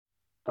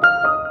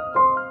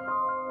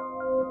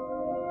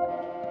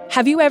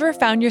Have you ever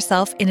found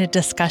yourself in a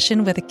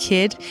discussion with a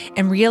kid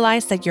and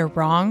realized that you're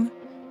wrong?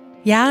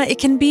 Yeah, it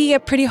can be a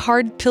pretty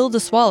hard pill to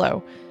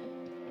swallow.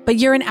 But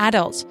you're an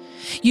adult.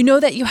 You know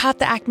that you have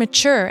to act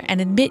mature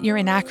and admit your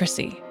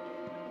inaccuracy.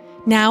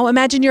 Now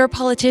imagine you're a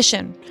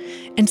politician,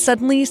 and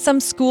suddenly some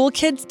school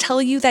kids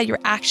tell you that your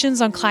actions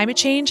on climate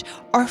change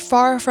are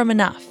far from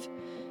enough.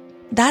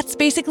 That's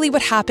basically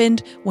what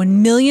happened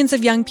when millions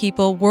of young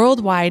people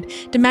worldwide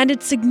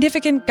demanded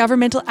significant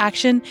governmental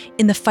action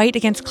in the fight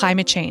against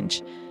climate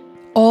change.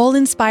 All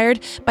inspired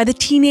by the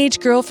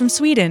teenage girl from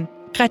Sweden,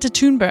 Greta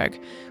Thunberg,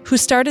 who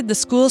started the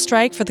school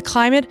strike for the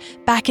climate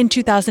back in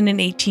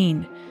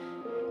 2018.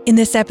 In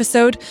this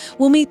episode,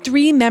 we'll meet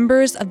 3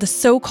 members of the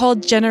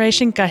so-called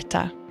Generation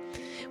Greta.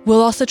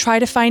 We'll also try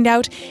to find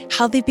out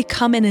how they've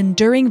become an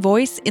enduring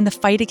voice in the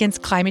fight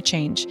against climate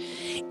change,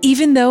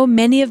 even though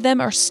many of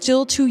them are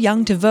still too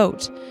young to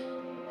vote.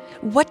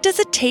 What does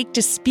it take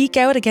to speak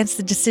out against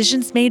the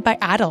decisions made by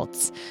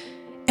adults?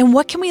 And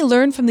what can we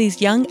learn from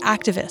these young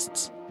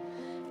activists?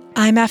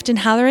 I'm Afton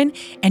Halloran,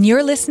 and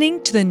you're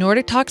listening to the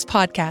Nordic Talks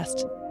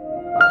podcast.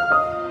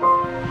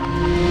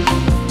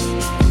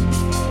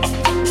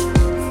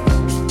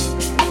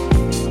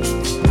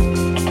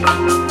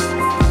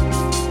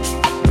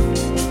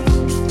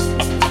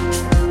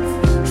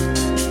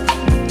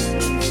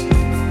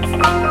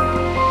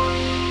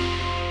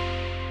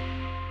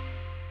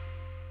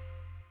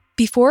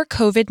 Before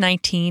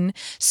COVID-19,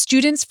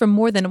 students from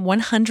more than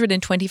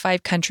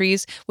 125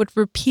 countries would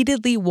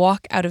repeatedly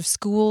walk out of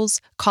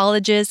schools,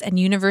 colleges, and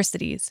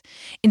universities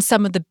in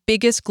some of the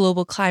biggest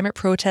global climate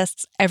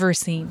protests ever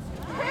seen.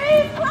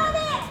 Peace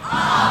planet!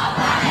 All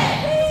planet!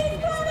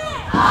 Peace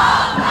planet!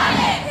 All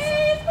planet!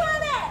 Peace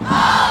planet!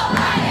 All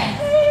planet!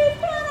 Peace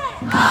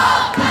planet!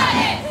 All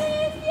planet!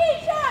 Peace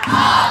future!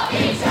 All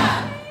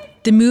future!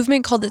 The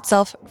movement called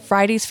itself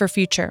Fridays for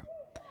Future.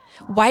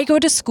 Why go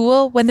to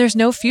school when there's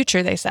no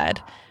future, they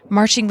said,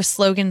 marching with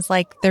slogans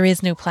like, "There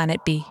is no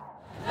planet B."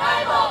 No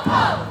more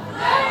coal,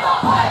 no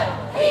more oil,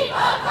 keep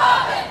our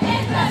carbon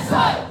in the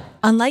soil.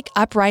 Unlike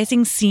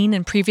uprisings seen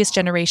in previous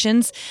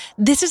generations,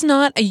 this is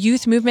not a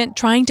youth movement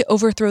trying to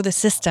overthrow the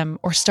system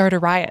or start a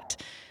riot.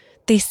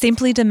 They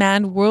simply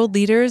demand world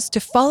leaders to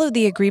follow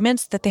the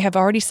agreements that they have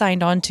already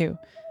signed on to.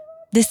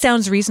 This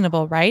sounds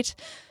reasonable, right?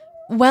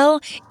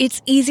 Well,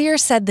 it's easier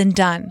said than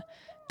done.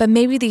 But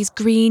maybe these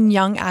green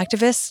young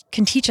activists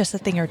can teach us a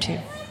thing or two.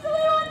 When do we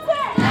want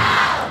it?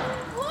 Now!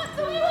 What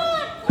do we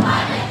want?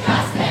 Climate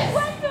justice!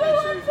 When do we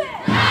want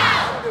it?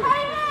 Now!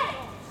 Hey, hey!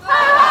 Ho,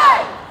 ho!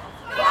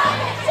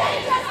 Climate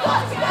change has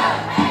got to go!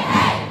 Hey,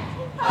 hey!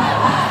 Ho,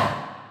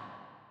 ho!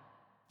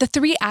 The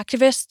 3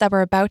 activists that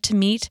we're about to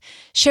meet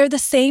share the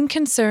same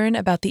concern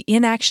about the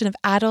inaction of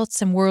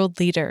adults and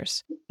world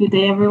leaders. Good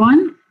day,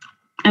 everyone.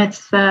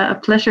 It's a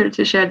pleasure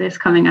to share this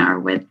coming hour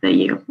with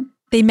you.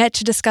 They met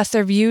to discuss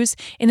their views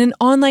in an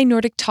online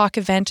Nordic Talk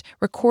event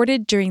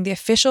recorded during the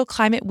official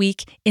Climate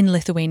Week in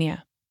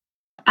Lithuania.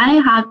 I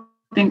have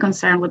been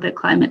concerned with the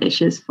climate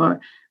issues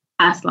for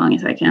as long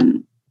as I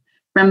can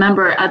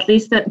remember, at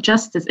least the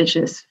justice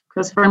issues,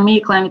 because for me,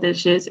 climate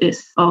issues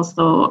is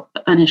also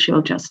an issue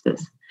of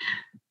justice.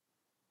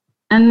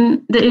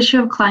 And the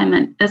issue of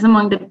climate is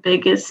among the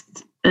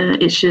biggest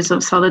issues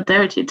of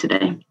solidarity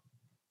today.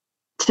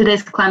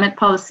 Today's climate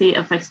policy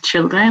affects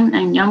children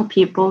and young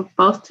people,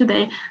 both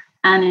today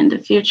and in the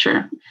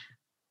future.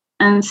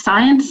 And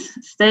science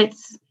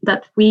states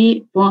that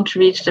we won't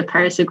reach the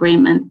Paris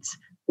Agreement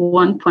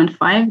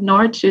 1.5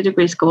 nor 2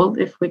 degrees goal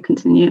if we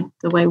continue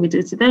the way we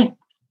do today.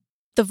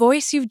 The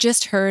voice you've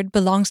just heard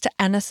belongs to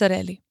Anna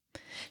Sareli.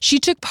 She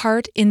took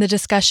part in the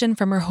discussion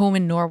from her home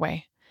in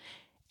Norway.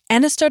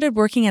 Anna started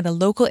working at a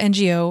local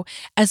NGO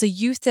as a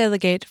youth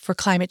delegate for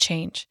climate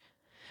change.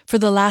 For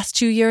the last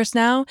 2 years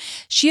now,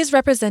 she has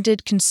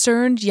represented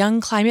concerned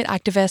young climate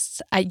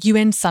activists at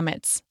UN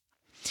summits.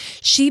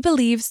 She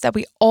believes that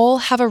we all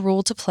have a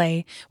role to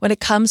play when it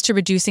comes to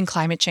reducing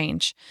climate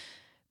change.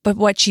 But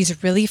what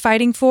she's really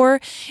fighting for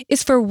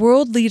is for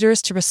world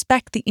leaders to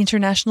respect the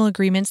international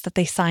agreements that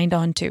they signed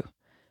on to.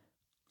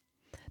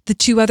 The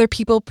 2 other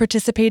people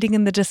participating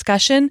in the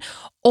discussion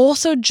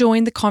also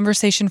joined the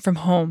conversation from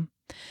home.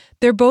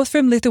 They're both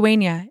from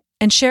Lithuania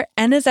and share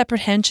Anna's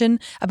apprehension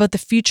about the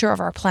future of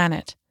our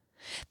planet.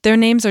 Their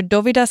names are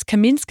Dovydas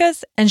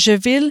Kaminskas and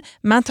Živil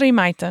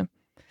Mantrimaitė.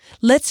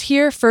 Let's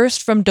hear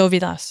first from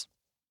Dovydas.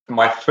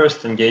 My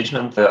first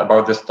engagement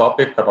about this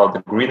topic, about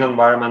the green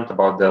environment,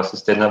 about the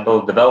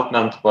sustainable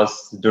development,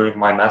 was during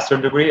my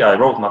master's degree. I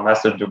wrote my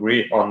master's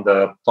degree on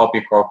the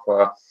topic of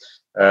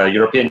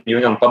European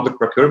Union public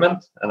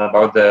procurement and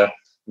about the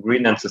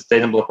green and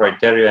sustainable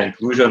criteria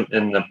inclusion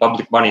in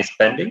public money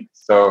spending.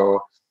 So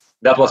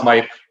that was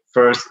my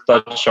first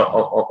touch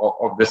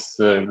of this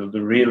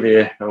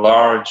really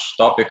large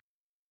topic.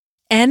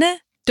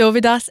 Anna,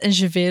 Dovydas, and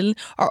Živil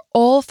are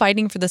all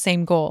fighting for the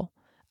same goal,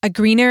 a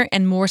greener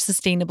and more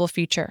sustainable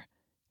future.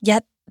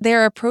 Yet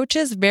their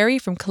approaches vary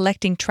from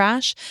collecting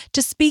trash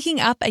to speaking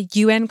up at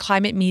UN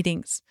climate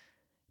meetings.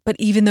 But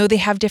even though they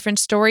have different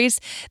stories,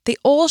 they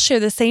all share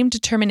the same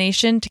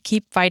determination to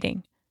keep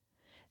fighting.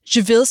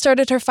 Živil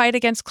started her fight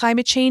against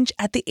climate change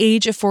at the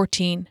age of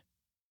 14.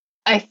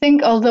 I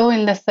think although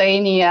in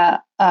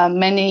Lithuania,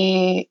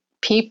 many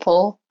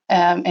people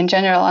in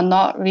general are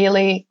not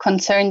really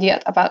concerned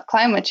yet about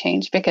climate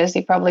change because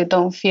they probably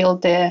don't feel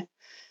the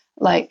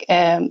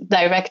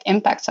direct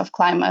impacts of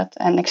climate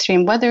and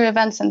extreme weather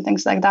events and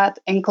things like that.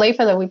 In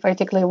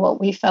Klaipėda, what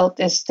we felt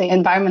is the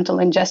environmental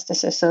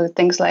injustices, so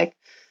things like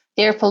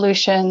air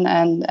pollution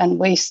and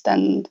waste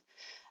and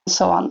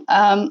so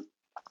on.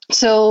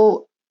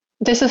 So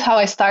this is how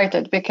I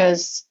started,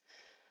 because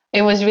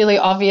it was really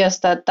obvious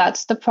that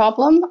that's the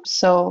problem.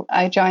 So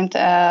I joined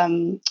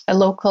a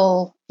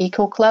local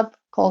eco club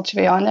called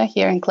Žvejonė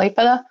here in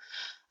Klaipėda.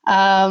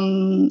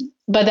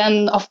 But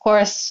then, of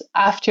course,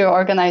 after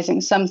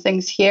organizing some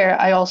things here,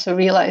 I also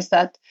realized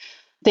that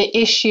the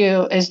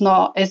issue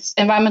it's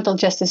environmental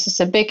justice is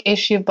a big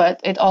issue, but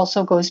it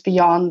also goes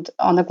beyond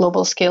on a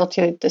global scale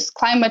to this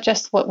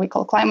what we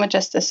call climate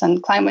justice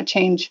and climate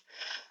change.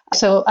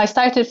 So I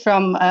started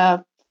from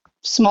a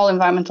small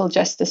environmental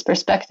justice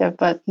perspective,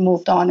 but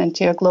moved on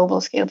into a global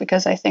scale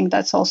because I think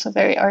that's also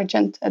very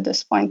urgent at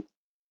this point.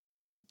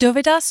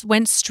 Dovydas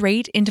went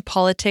straight into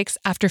politics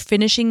after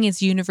finishing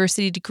his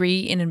university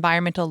degree in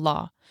environmental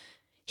law.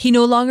 He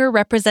no longer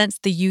represents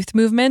the youth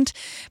movement,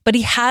 but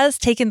he has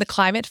taken the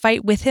climate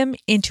fight with him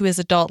into his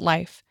adult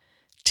life.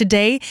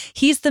 Today,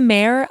 he's the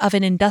mayor of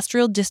an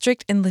industrial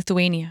district in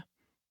Lithuania.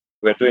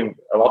 We're doing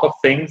a lot of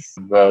things,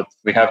 but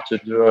we have to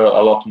do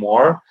a lot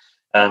more.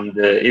 And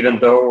even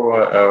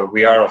though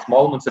we are a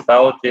small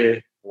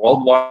municipality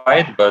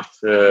worldwide, but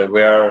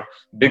we are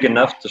big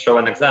enough to show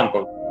an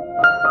example.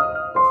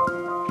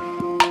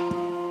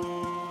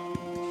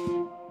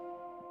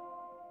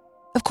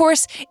 Of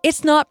course,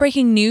 it's not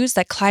breaking news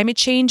that climate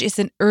change is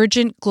an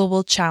urgent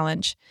global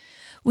challenge.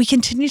 We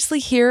continuously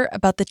hear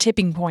about the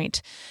tipping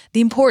point,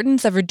 the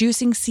importance of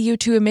reducing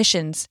CO2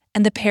 emissions,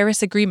 and the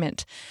Paris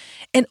Agreement,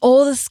 and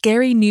all the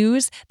scary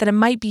news that it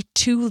might be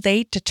too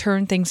late to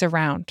turn things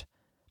around.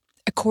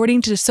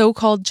 According to the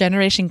so-called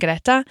Generation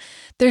Greta,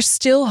 there's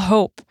still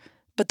hope,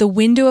 but the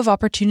window of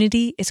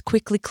opportunity is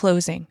quickly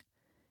closing.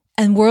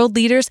 And world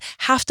leaders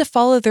have to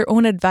follow their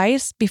own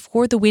advice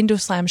before the window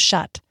slams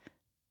shut.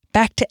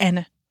 Back to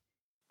Anna.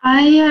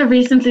 I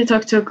recently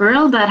talked to a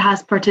girl that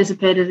has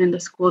participated in the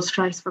school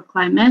strikes for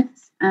climate,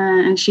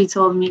 and she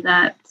told me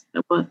that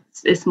what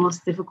is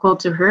most difficult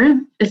to her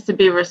is to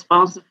be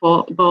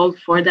responsible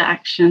for the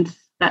actions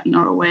that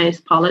Norway's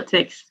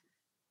politics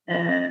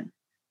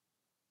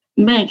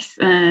makes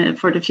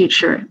for the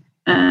future,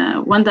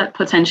 one that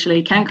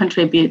potentially can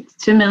contribute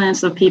to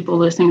millions of people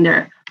losing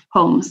their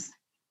homes.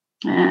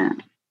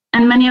 And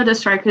many of the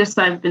strikers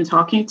I've been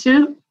talking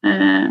to,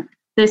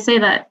 they say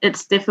that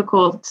it's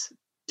difficult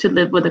to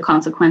live with the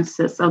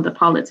consequences of the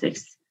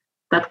politics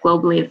that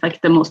globally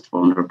affect the most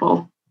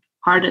vulnerable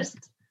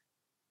hardest.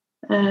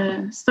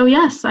 So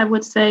yes, I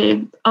would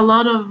say a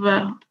lot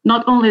of,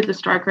 not only the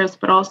strikers,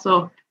 but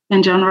also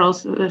in general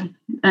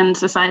and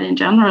society in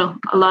general,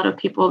 a lot of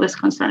people is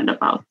concerned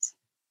about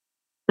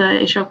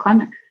the issue of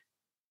climate.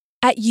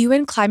 At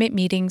UN climate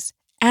meetings,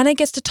 Anna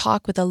gets to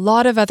talk with a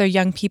lot of other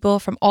young people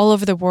from all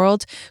over the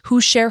world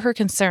who share her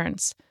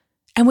concerns,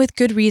 and with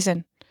good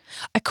reason.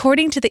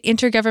 According to the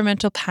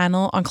Intergovernmental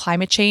Panel on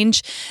Climate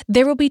Change,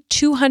 there will be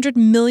 200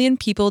 million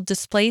people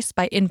displaced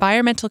by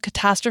environmental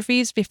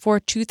catastrophes before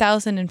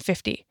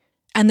 2050.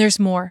 And there's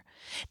more.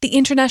 The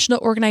international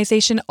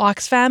organization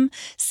Oxfam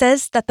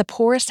says that the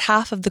poorest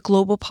half of the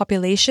global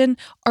population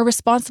are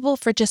responsible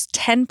for just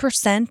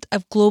 10%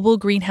 of global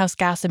greenhouse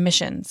gas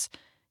emissions.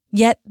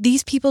 Yet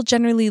these people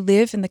generally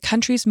live in the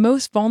countries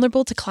most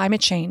vulnerable to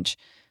climate change.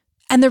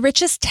 And the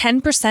richest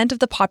 10% of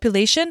the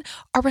population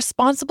are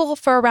responsible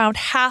for around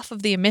half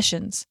of the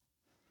emissions.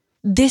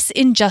 This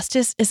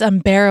injustice is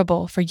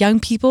unbearable for young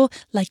people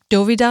like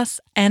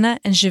Dovydas, Anna,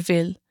 and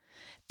Živil.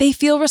 They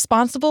feel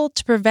responsible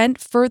to prevent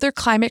further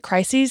climate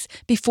crises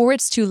before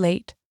it's too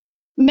late.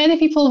 Many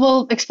people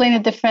will explain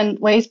it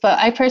different ways, but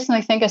I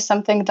personally think it's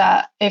something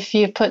that if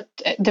you put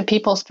the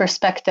people's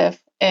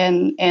perspective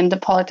in the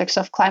politics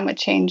of climate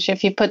change,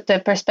 if you put the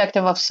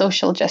perspective of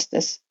social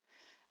justice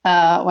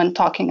when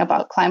talking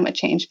about climate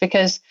change,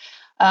 because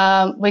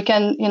we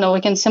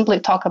can simply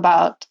talk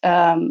about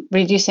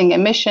reducing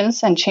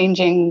emissions and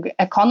changing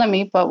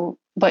economy,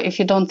 but if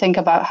you don't think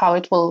about how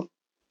it will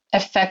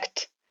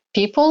affect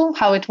people,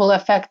 how it will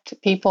affect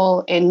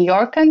people in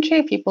your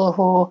country, people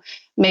who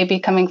may be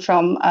coming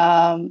from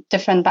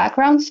different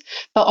backgrounds,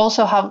 but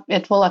also how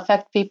it will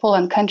affect people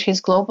and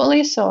countries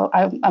globally. So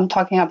I'm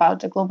talking about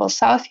the global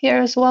south here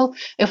as well.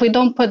 If we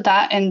don't put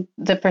that in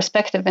the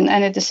perspective in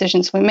any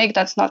decisions we make,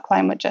 that's not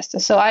climate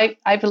justice. So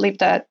I believe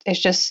that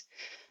it's just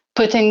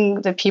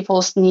putting the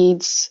people's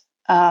needs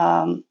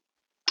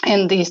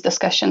in these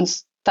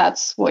discussions.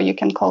 That's what you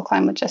can call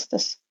climate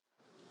justice.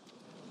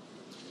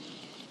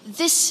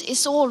 This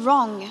is all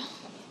wrong.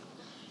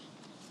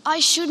 I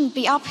shouldn't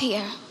be up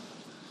here.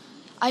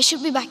 I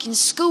should be back in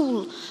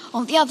school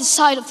on the other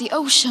side of the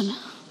ocean.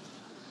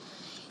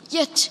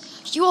 Yet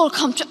you all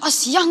come to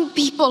us young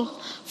people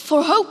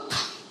for hope.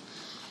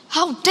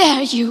 How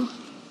dare you?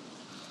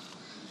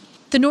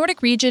 The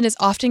Nordic region is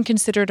often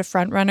considered a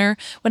frontrunner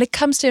when it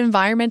comes to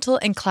environmental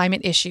and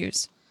climate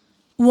issues.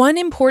 One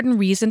important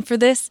reason for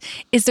this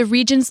is the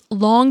region's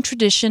long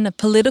tradition of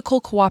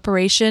political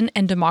cooperation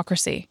and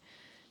democracy.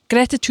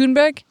 Greta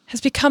Thunberg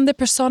has become the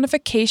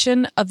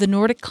personification of the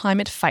Nordic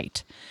climate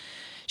fight.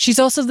 She's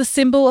also the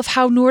symbol of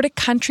how Nordic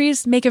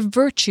countries make a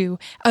virtue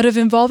out of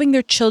involving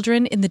their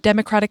children in the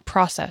democratic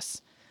process.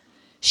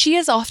 She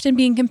is often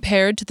being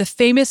compared to the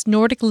famous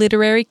Nordic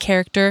literary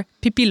character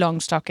Pippi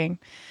Longstocking.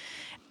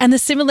 And the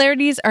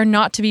similarities are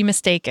not to be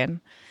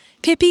mistaken.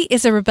 Pippi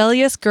is a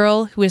rebellious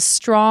girl who is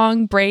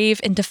strong, brave,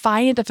 and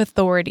defiant of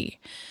authority.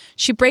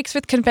 She breaks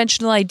with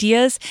conventional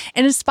ideas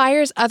and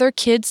inspires other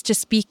kids to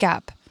speak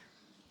up.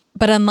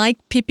 But unlike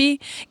Pippi,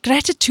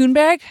 Greta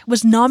Thunberg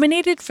was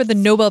nominated for the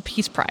Nobel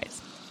Peace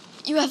Prize.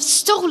 You have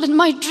stolen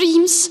my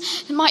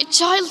dreams and my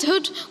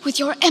childhood with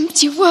your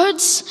empty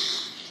words,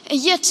 and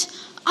yet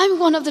I'm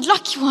one of the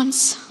lucky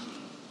ones.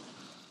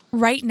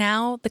 Right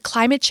now, the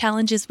climate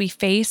challenges we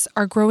face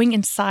are growing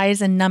in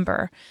size and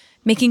number,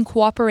 making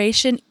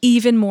cooperation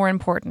even more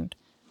important.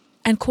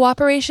 And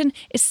cooperation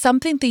is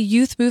something the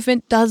youth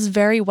movement does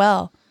very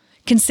well,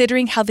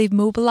 considering how they've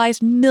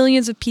mobilized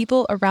millions of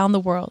people around the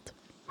world.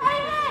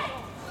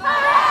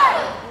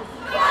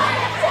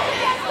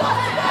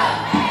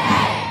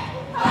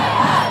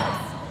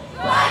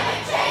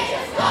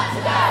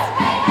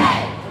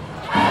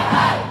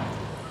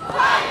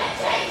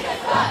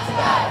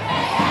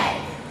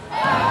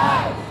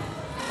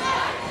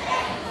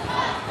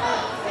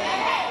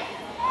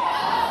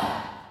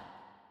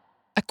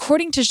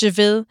 According to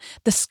Javil,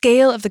 the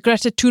scale of the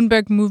Greta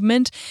Thunberg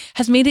movement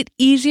has made it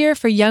easier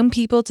for young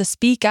people to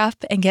speak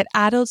up and get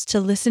adults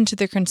to listen to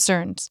their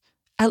concerns,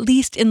 at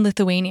least in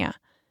Lithuania.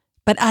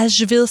 But as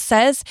Javil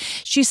says,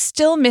 she's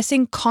still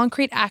missing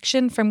concrete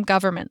action from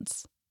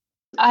governments.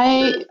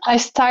 I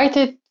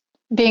started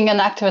being an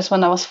activist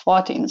when I was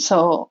 14,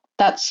 so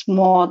that's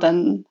more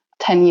than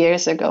 10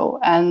 years ago.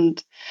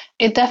 And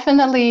it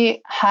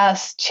definitely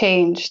has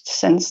changed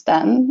since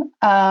then.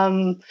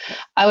 I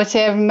would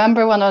say I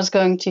remember when I was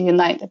going to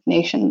United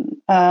Nations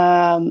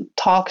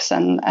talks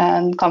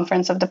and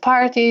Conference of the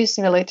Parties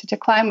related to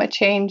climate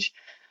change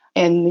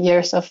in the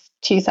years of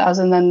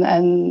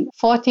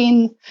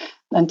 2014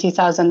 and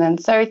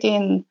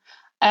 2013.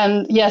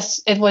 And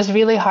yes, it was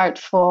really hard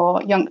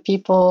for young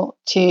people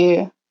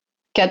to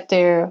get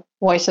their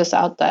voices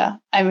out there.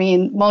 I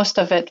mean, most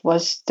of it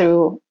was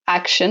through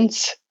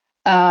actions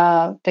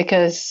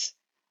because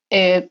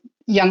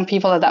young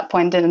people at that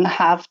point didn't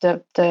have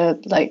the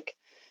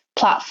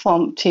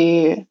platform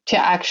to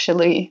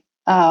actually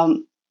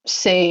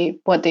say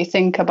what they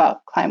think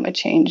about climate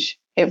change.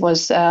 It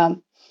was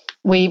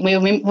we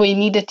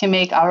needed to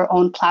make our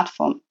own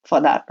platform for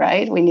that,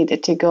 right? We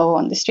needed to go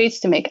on the streets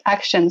to make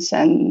actions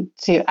and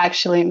to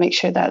actually make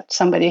sure that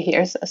somebody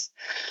hears us.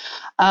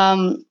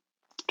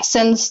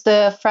 Since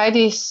the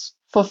Fridays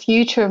for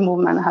Future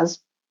movement has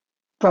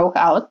broke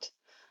out,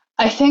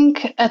 I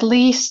think at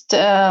least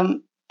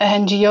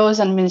NGOs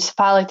and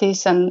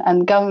municipalities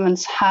and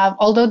governments have,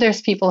 although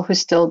there's people who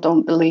still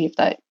don't believe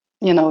that,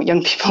 you know,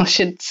 young people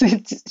should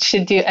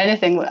do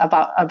anything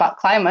about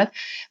climate,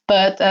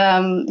 but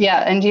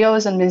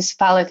NGOs and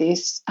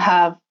municipalities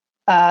have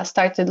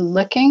started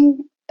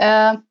looking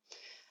at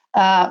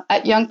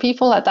young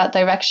people at that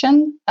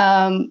direction,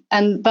 but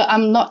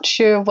I'm not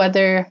sure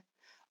whether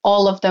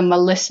all of them are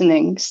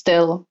listening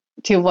still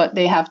to what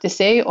they have to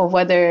say, or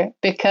whether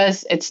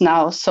because it's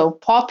now so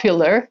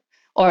popular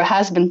or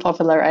has been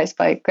popularized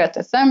by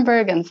Greta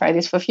Thunberg and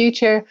Fridays for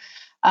Future,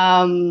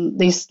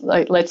 these,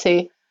 let's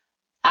say,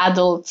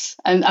 adults,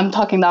 and I'm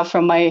talking now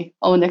from my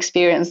own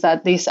experience,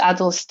 that these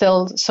adults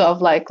still sort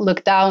of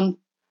look down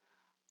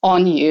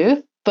on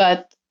you,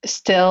 but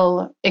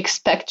still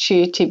expect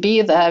you to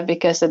be there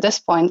because at this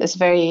point it's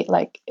very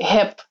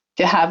hip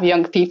to have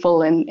young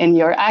people in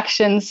your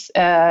actions,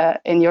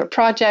 in your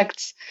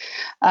projects.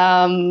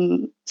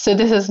 So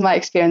this is my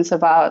experience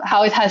about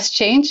how it has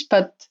changed,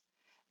 but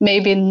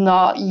maybe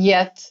not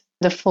yet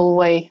the full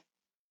way.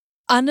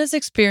 Anna's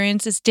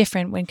experience is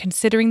different when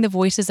considering the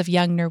voices of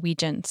young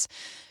Norwegians.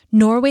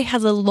 Norway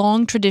has a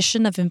long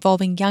tradition of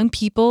involving young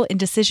people in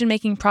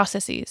decision-making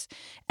processes,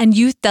 and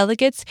youth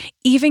delegates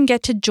even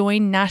get to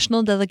join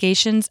national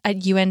delegations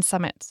at UN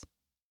summits.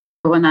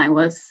 When I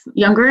was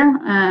younger,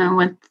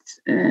 went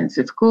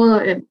to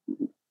school,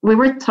 we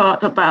were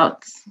taught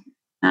about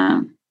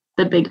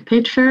the big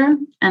picture,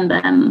 and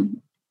then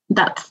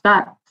that's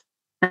that.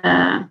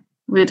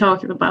 We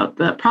talked about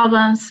the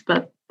problems,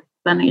 but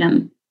then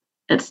again,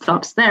 it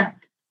stops there.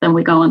 Then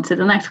we go on to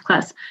the next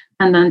class,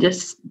 and then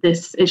just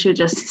this issue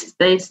just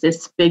stays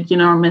this big,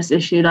 enormous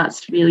issue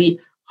that's really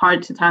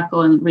hard to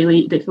tackle and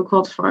really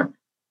difficult for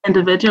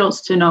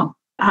individuals to know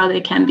how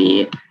they can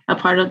be a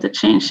part of the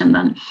change. And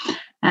then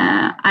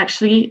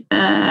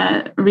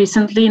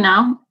recently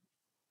now,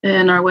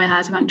 Norway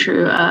has gone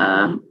through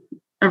a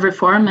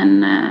reform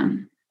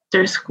in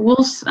their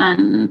schools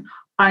and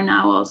are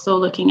now also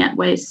looking at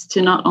ways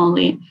to not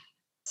only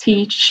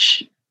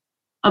teach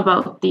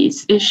about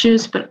these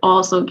issues, but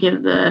also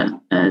give the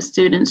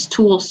students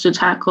tools to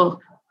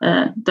tackle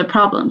the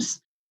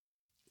problems.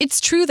 It's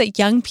true that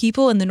young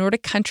people in the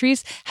Nordic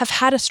countries have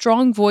had a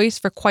strong voice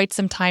for quite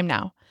some time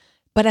now.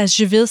 But as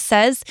Jovil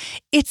says,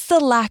 it's the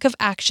lack of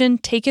action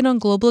taken on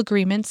global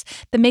agreements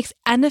that makes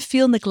Anna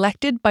feel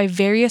neglected by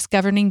various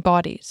governing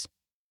bodies.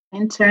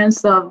 In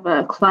terms of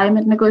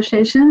climate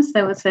negotiations,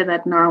 I would say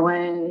that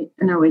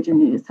Norwegian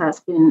youth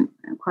has been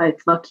quite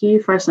lucky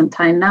for some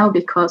time now,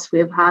 because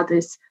we've had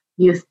these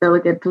youth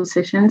delegate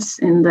positions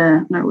in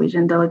the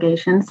Norwegian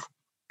delegations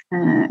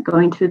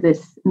going to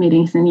these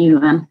meetings in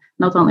UN,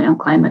 not only on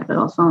climate, but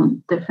also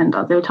on different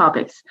other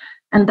topics.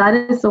 And that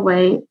is a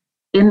way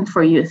in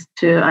for youth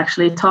to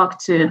actually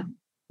talk to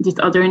these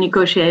other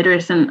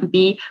negotiators and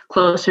be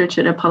closer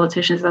to the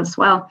politicians as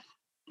well.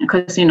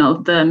 Because,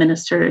 the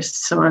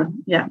ministers or,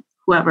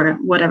 whoever,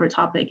 whatever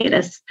topic it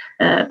is,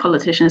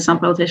 some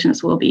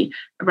politicians will be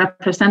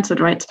represented,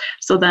 right?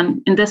 So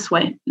then in this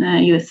way,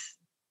 youth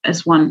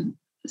is one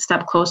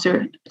step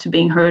closer to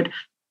being heard.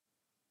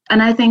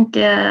 And I think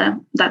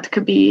that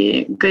could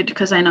be good,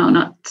 because I know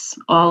not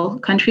all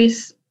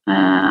countries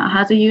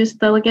have a youth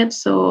delegate.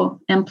 So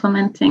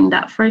implementing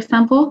that, for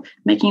example,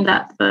 making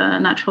that the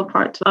natural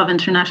part of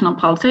international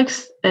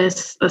politics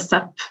is a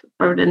step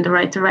forward in the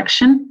right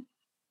direction.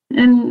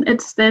 And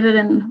it's stated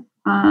in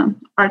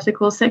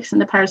Article 6 in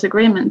the Paris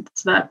Agreement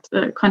that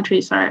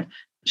countries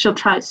should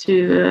try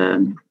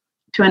to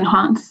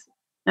enhance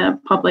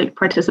public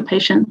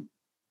participation,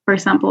 for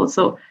example.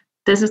 So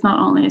this is not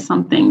only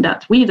something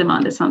that we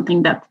demand, it's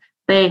something that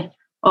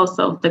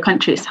the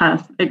countries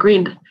have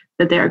agreed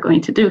that they are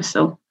going to do.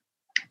 So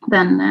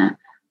then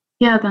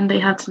they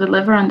have to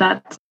deliver on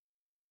that.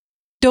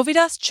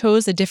 Dovydas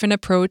chose a different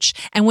approach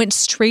and went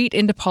straight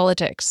into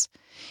politics.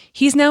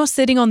 He's now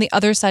sitting on the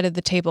other side of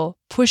the table,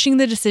 pushing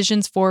the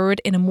decisions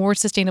forward in a more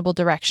sustainable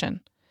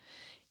direction.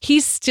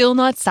 He's still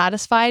not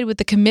satisfied with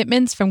the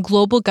commitments from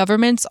global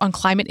governments on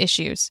climate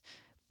issues,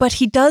 but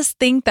he does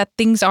think that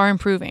things are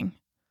improving.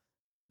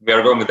 We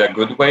are going in a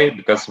good way,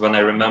 because when I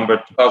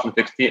remember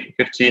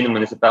 2015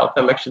 municipality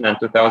election and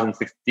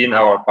 2016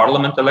 our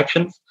parliament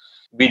elections,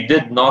 we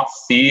did not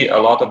see a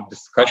lot of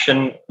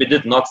discussion. We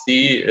did not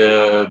see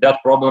that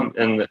problem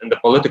in the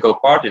political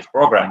parties'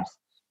 programs.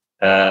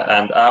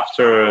 And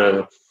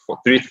after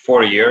 3 to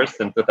 4 years,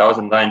 in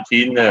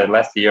 2019,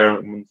 last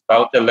year,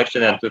 municipality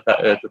election, and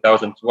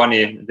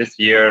 2020, this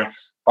year,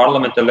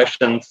 parliament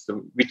elections,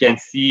 we can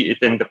see it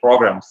in the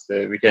programs.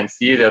 We can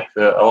see that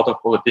a lot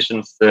of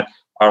politicians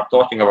are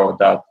talking about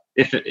that.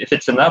 If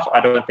it's enough,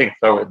 I don't think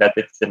so that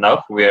it's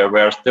enough.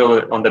 We're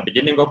still on the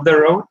beginning of the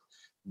road,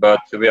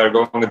 but we are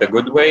going the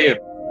good way.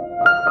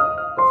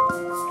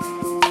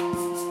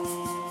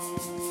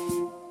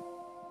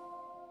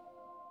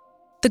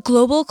 The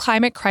global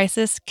climate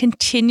crisis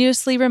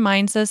continuously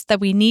reminds us that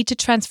we need to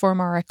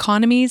transform our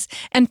economies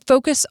and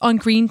focus on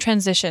green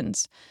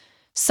transitions.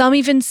 Some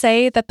even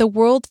say that the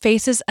world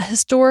faces a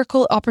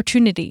historical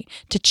opportunity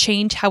to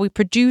change how we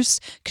produce,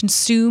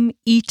 consume,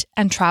 eat,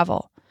 and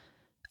travel.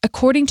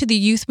 According to the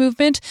youth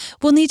movement,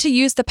 we'll need to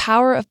use the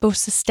power of both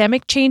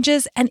systemic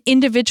changes and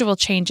individual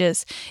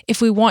changes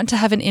if we want to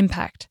have an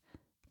impact.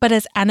 But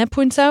as Anna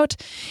points out,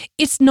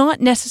 it's not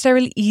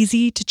necessarily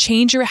easy to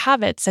change your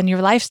habits and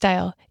your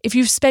lifestyle if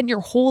you've spent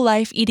your whole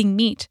life eating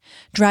meat,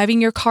 driving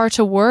your car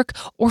to work,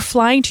 or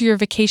flying to your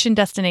vacation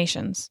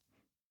destinations.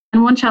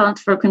 And one challenge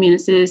for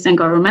communities and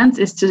governments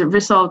is to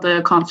resolve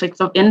the conflicts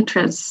of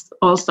interest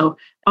also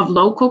of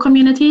local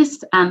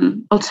communities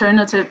and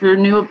alternative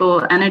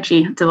renewable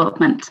energy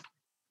development.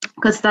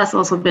 Because that's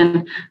also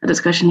been a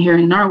discussion here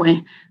in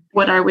Norway.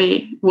 What are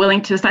we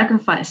willing to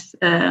sacrifice?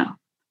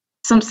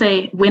 Some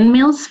say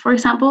windmills, for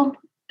example,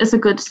 is a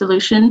good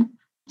solution.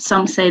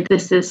 Some say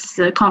this is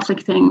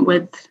conflicting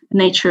with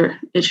nature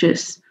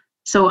issues.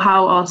 So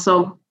how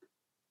also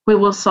we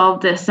will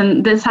solve this?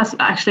 And this has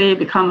actually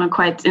become a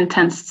quite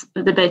intense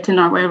debate in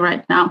Norway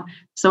right now.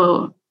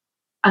 So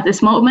at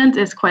this moment,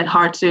 it's quite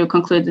hard to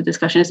conclude the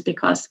discussions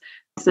because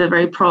it's a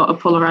very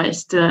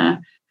polarized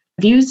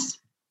views.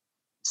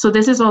 So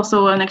this is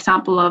also an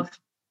example of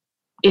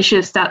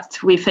issues that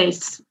we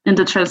face in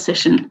the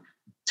transition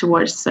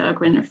towards a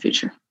greener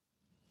future.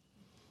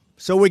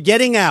 So we're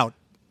getting out,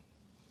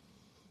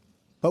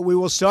 but we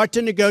will start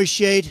to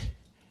negotiate,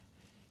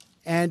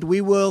 and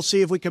we will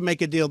see if we can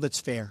make a deal that's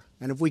fair.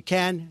 And if we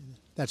can,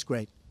 that's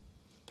great.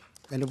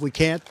 And if we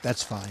can't,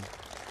 that's fine.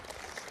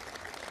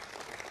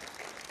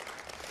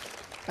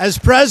 As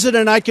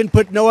president, I can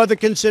put no other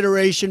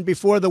consideration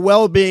before the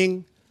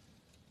well-being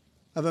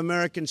of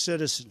American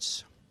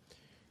citizens.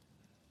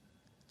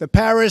 The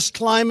Paris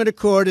Climate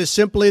Accord is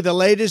simply the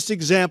latest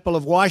example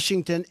of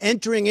Washington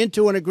entering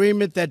into an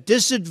agreement that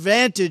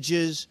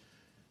disadvantages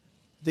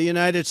the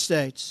United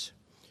States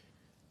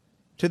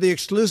to the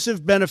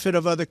exclusive benefit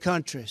of other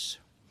countries,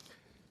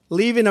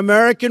 leaving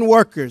American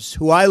workers,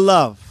 who I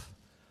love,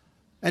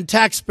 and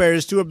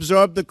taxpayers to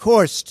absorb the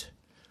cost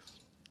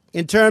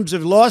in terms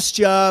of lost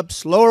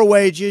jobs, lower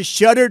wages,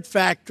 shuttered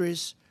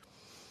factories,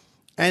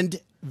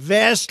 and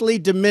vastly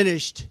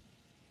diminished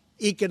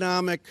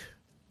economic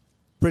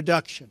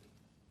production.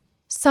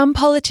 Some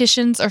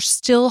politicians are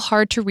still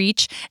hard to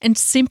reach and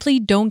simply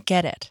don't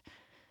get it.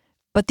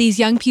 But these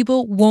young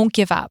people won't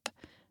give up.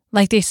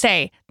 Like they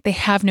say, they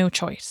have no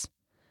choice.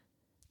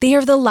 They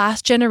are the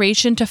last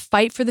generation to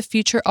fight for the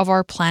future of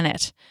our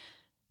planet.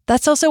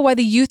 That's also why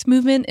the youth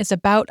movement is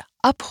about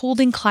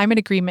upholding climate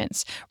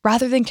agreements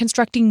rather than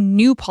constructing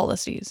new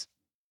policies.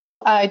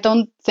 I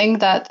don't think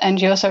that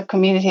NGOs or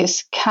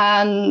communities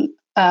can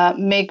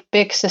make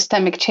big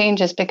systemic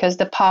changes because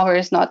the power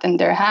is not in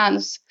their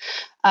hands.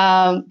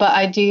 But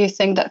I do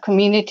think that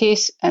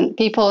communities and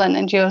people and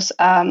NGOs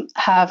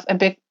have a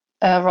big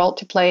role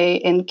to play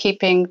in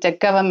keeping the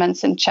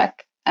governments in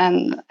check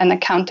and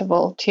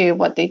accountable to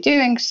what they're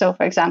doing. So,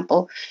 for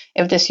example,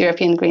 if this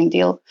European Green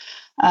Deal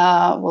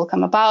will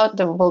come about,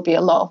 there will be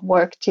a lot of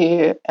work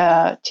to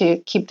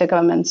keep the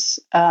governments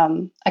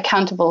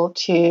accountable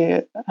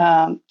to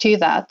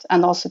that,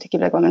 and also to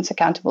keep the governments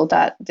accountable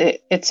that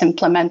it's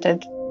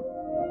implemented.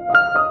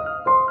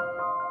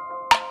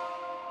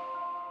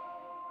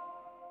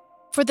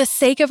 For the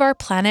sake of our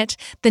planet,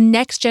 the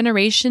next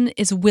generation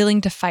is willing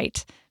to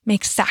fight,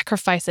 make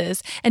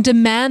sacrifices, and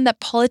demand that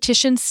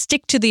politicians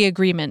stick to the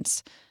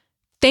agreements.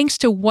 Thanks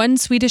to one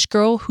Swedish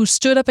girl who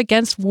stood up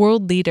against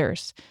world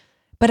leaders.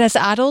 But as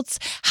adults,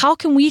 how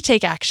can we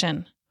take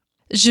action?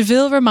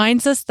 Givil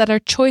reminds us that our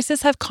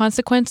choices have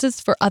consequences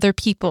for other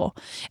people,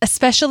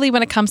 especially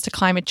when it comes to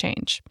climate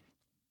change.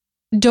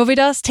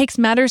 Dovydas takes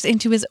matters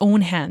into his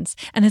own hands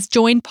and has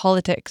joined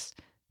politics.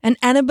 And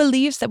Anna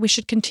believes that we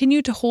should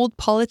continue to hold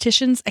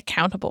politicians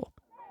accountable.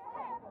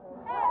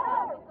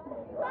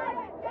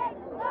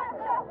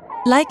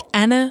 Like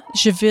Anna,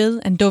 Givil,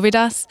 and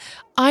Dovydas,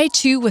 I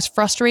too was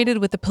frustrated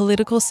with the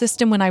political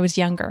system when I was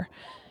younger.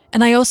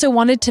 And I also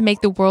wanted to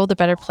make the world a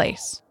better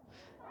place.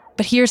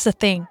 But here's the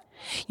thing.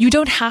 You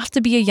don't have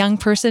to be a young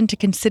person to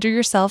consider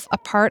yourself a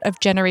part of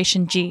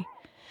Generation G.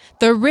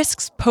 The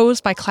risks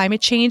posed by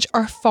climate change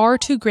are far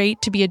too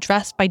great to be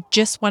addressed by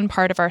just one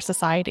part of our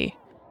society.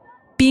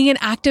 Being an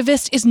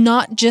activist is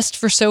not just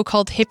for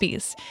so-called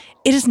hippies.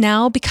 It has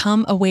now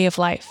become a way of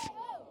life.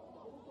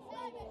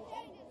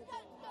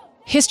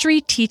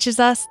 History teaches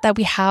us that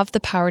we have the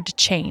power to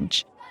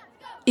change,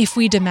 if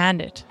we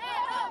demand it.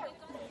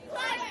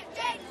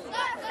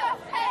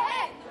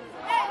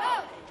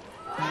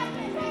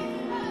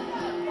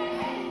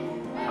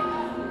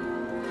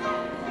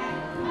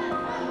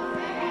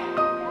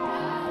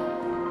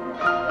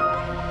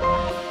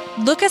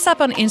 Look us up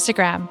on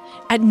Instagram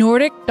at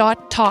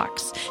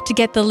Nordic.talks to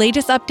get the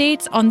latest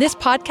updates on this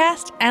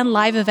podcast and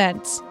live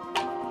events.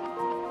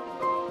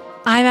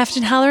 I'm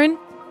Afton Halloran.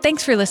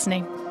 Thanks for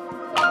listening.